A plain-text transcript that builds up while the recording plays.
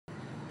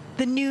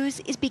The news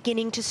is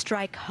beginning to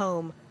strike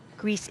home.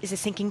 Greece is a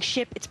sinking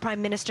ship, its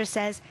prime minister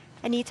says,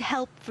 and needs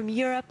help from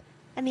Europe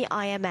and the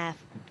IMF.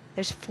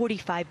 There's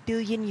 45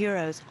 billion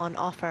euros on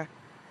offer.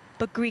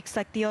 But Greeks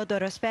like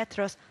Theodoros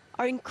Petros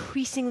are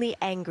increasingly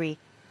angry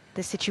at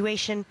the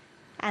situation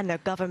and their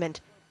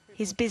government.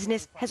 His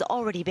business has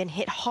already been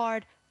hit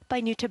hard by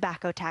new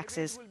tobacco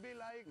taxes.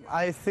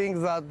 I think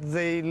that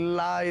they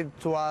lied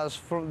to us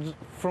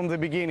from the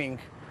beginning.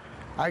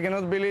 I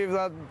cannot believe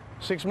that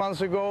 6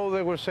 months ago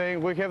they were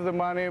saying we have the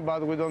money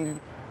but we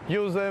don't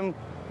use them,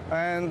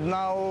 and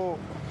now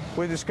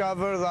we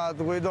discover that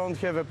we don't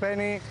have a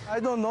penny.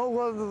 I don't know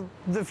what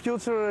the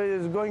future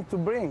is going to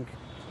bring.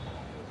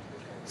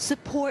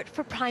 Support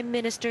for Prime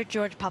Minister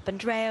George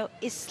Papandreou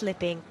is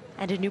slipping,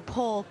 and a new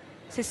poll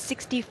says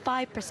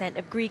 65%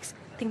 of Greeks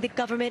think the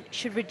government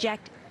should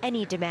reject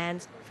any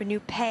demands for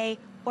new pay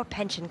or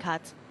pension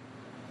cuts.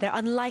 They're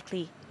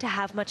unlikely to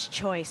have much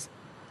choice.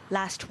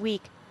 Last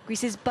week,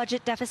 Greece's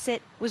budget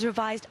deficit was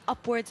revised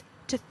upwards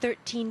to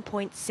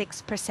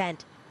 13.6%.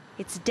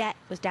 Its debt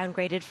was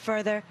downgraded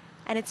further,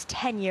 and its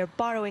 10-year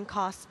borrowing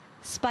costs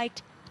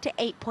spiked to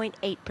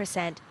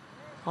 8.8%.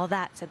 All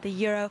that sent the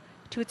euro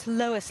to its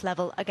lowest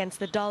level against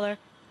the dollar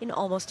in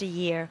almost a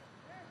year.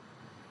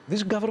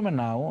 This government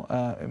now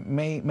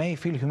may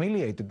feel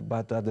humiliated,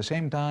 but at the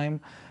same time,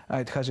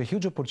 it has a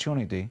huge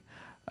opportunity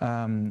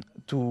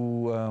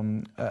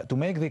to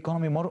make the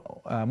economy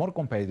more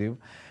competitive.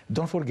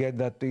 Don't forget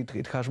that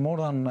it has more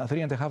than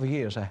 3.5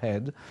 years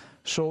ahead,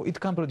 so it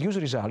can produce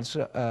results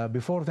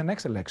before the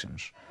next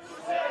elections.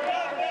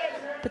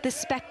 But the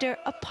specter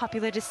of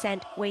popular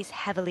dissent weighs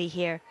heavily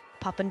here.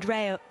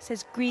 Papandreou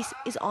says Greece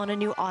is on a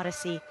new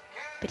odyssey,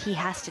 but he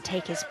has to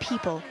take his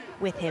people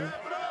with him.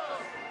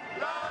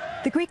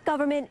 The Greek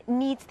government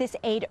needs this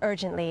aid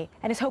urgently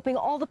and is hoping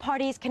all the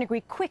parties can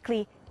agree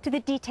quickly to the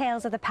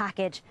details of the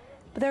package.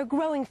 But there are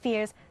growing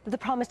fears that the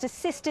promised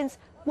assistance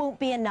won't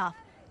be enough.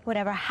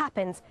 Whatever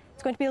happens,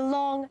 it's going to be a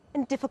long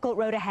and difficult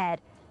road ahead.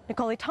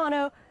 Nicole,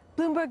 Itano,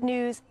 Bloomberg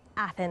News,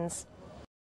 Athens.